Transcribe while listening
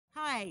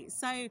Okay,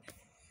 so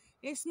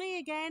it's me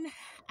again,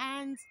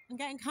 and I'm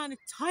getting kind of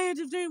tired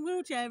of doing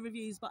wheelchair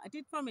reviews, but I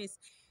did promise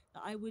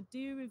that I would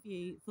do a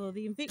review for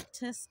the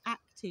Invictus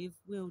Active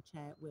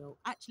wheelchair wheel.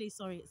 Actually,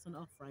 sorry, it's an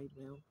off-road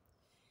wheel.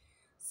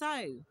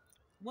 So,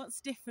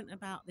 what's different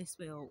about this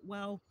wheel?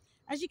 Well,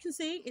 as you can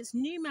see, it's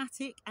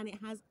pneumatic and it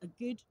has a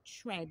good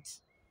tread.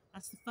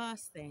 That's the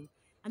first thing.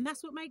 And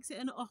that's what makes it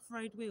an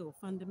off-road wheel,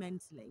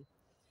 fundamentally.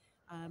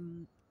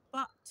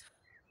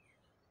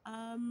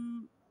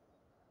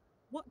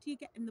 What do you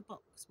get in the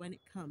box when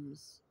it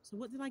comes? So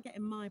what did I get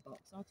in my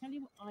box? I'll tell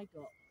you what I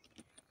got.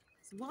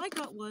 So what I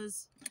got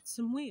was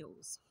some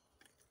wheels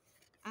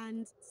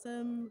and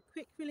some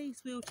quick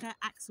release wheelchair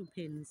axle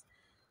pins.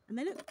 And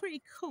they look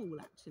pretty cool,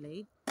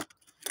 actually.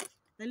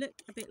 They look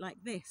a bit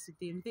like this with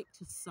the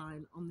Invictus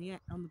sign on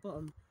the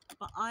bottom,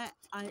 but I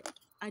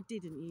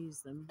didn't use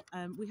them.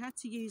 We had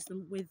to use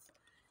them with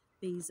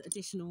these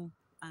additional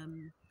I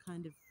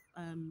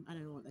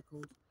don't know what they're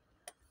called.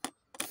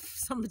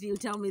 Somebody will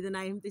tell me the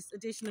name. This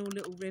additional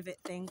little rivet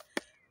thing.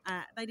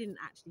 They didn't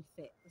actually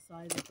fit the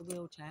size of the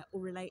wheelchair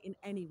or relate in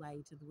any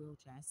way to the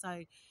wheelchair.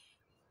 So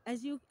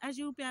as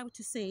you'll be able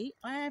to see,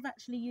 I have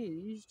actually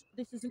used,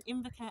 this is an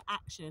Invictus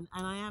Action,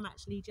 and I am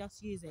actually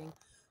just using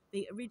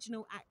the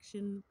original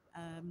Action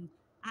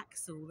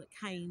axle that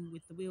came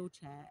with the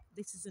wheelchair.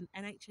 This is an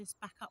NHS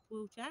backup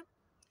wheelchair.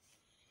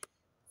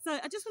 So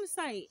I just want to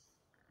say,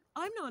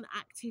 I'm not an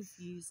active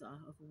user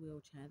of a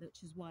wheelchair,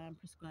 which is why I'm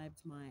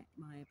prescribed my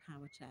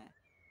power chair.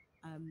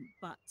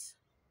 But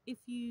if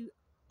you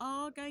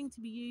are going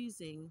to be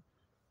using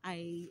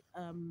a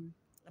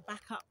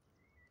backup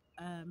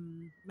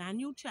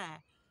manual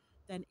chair,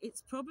 then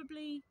it's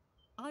probably,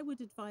 I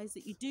would advise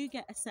that you do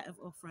get a set of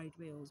off-road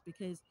wheels,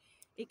 because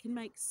it can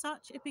make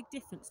such a big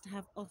difference to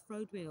have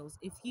off-road wheels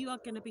if you are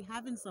going to be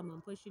having someone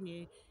pushing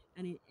you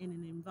in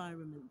an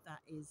environment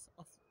that is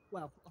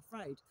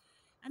off-road.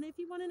 And if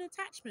you want an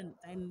attachment,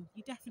 then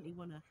you definitely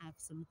want to have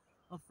some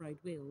off-road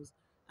wheels.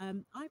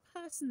 I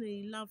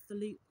personally love the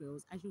loop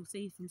wheels, as you'll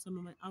see from some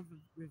of my other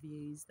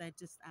reviews. They're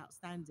just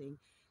outstanding.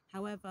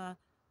 However,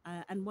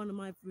 and one of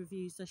my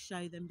reviews does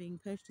show them being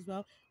pushed as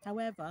well.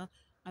 However,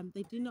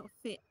 they do not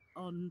fit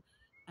on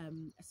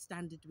a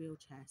standard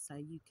wheelchair, so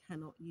you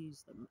cannot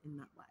use them in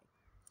that way.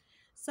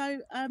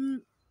 So I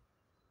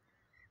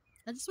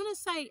just want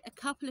to say a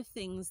couple of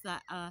things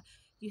that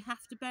you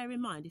have to bear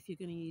in mind if you're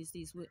going to use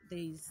these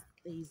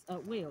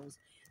wheels.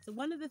 So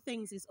one of the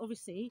things is,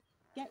 obviously,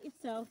 get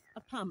yourself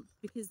a pump,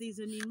 because these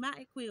are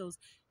pneumatic wheels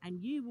and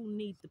you will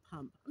need the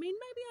pump. I mean,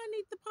 maybe I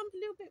need the pump a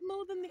little bit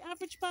more than the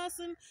average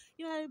person,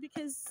 you know,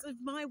 because of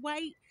my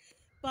weight,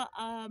 but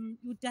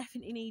you'll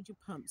definitely need your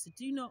pump. So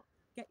do not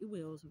get your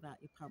wheels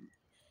without your pump.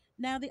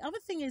 Now, the other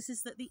thing is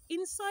that the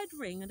inside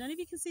ring, I don't know if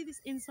you can see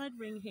this inside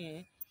ring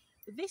here,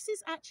 but this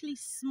is actually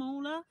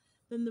smaller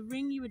than the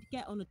ring you would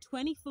get on a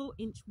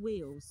 24-inch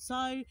wheel.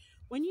 So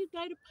when you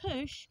go to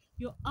push,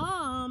 your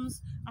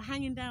arms are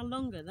hanging down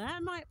longer.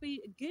 That might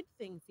be a good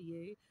thing for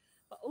you,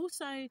 but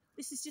also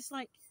this is just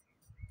like,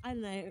 I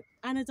don't know,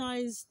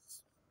 anodized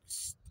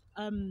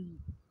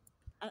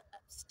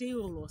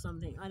steel or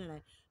something, I don't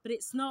know, but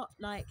it's not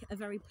like a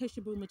very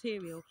pushable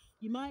material.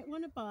 You might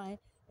want to buy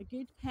a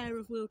good pair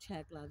of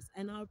wheelchair gloves,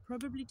 and I'll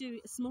probably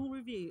do a small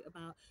review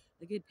about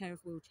a good pair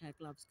of wheelchair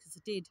gloves, because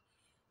I did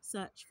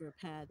search for a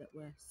pair that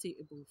were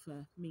suitable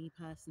for me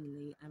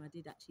personally, and I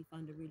did actually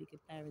find a really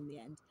good pair in the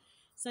end.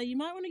 So you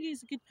might want to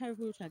use a good pair of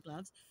wheelchair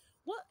gloves.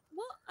 What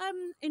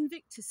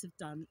Invictus have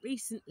done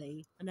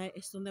recently, I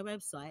noticed on their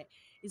website,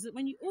 is that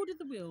when you order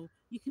the wheel,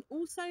 you can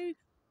also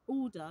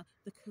order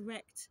the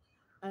correct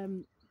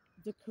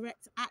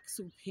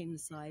axle pin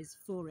size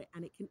for it,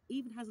 and it can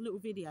even has a little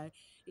video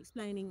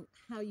explaining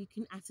how you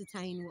can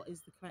ascertain what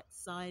is the correct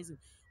size and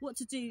what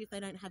to do if they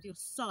don't have your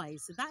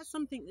size. So that's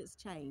something that's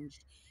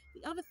changed.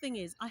 The other thing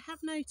is, I have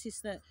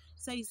noticed that,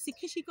 so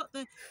because you've got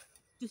the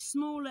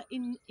smaller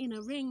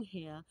inner ring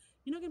here,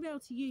 you're not going to be able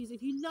to use,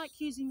 if you like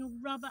using your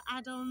rubber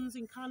add-ons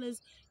and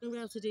colours, you'll be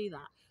able to do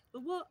that.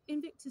 But what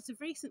Invictus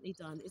have recently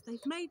done is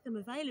they've made them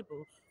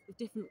available with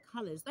different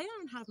colours. They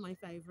don't have my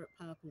favourite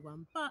purple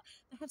one, but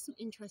they have some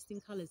interesting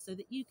colours so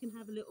that you can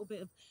have a little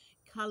bit of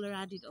colour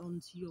added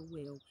onto your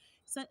wheel.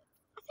 So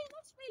I think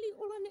that's really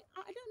all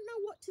I don't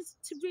know what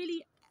to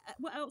really,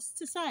 what else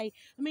to say.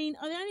 I mean,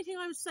 the only thing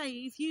I would say,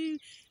 if you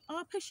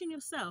are pushing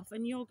yourself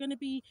and you're going to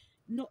be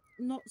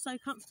not so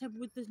comfortable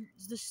with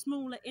the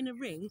smaller inner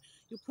ring,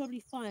 you'll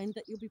probably find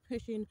that you'll be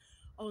pushing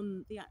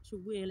on the actual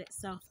wheel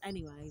itself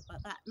anyway,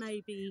 but that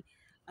may be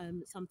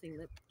something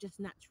that just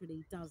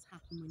naturally does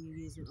happen when you're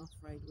using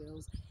off-road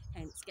wheels.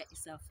 Hence, get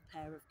yourself a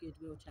pair of good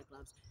wheelchair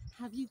gloves.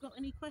 Have you got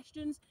any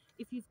questions?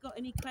 If you've got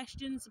any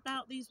questions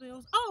about these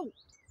wheels,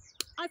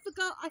 I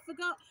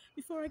forgot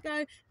before I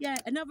go. Yeah,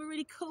 another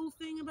really cool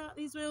thing about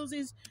these wheels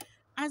is,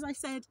 as I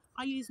said,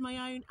 I use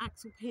my own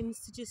axle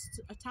pins to just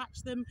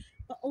attach them,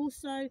 but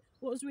also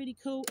what was really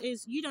cool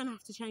is you don't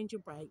have to change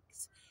your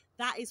brakes.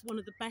 That is one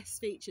of the best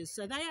features.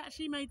 So they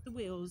actually made the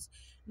wheels,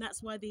 and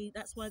that's why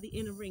the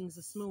inner rings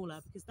are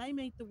smaller, because they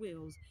made the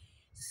wheels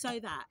so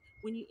that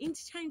when you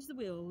interchange the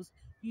wheels,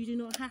 you do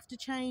not have to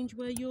change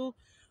where your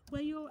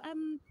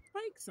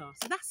brakes are.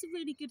 So that's a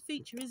really good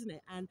feature, isn't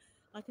it? And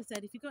like I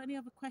said, if you've got any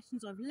other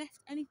questions or I've left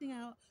anything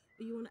out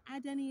or you want to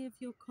add any of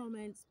your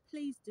comments,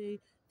 please do.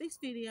 This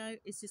video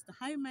is just a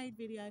homemade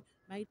video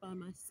made by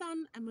my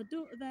son and my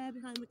daughter there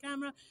behind the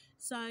camera.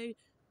 So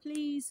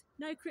please,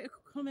 no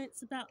critical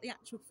comments about the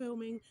actual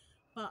filming.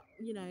 But,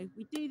 you know,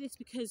 we do this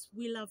because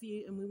we love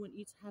you and we want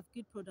you to have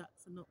good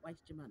products and not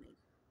waste your money.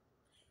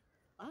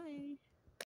 Bye.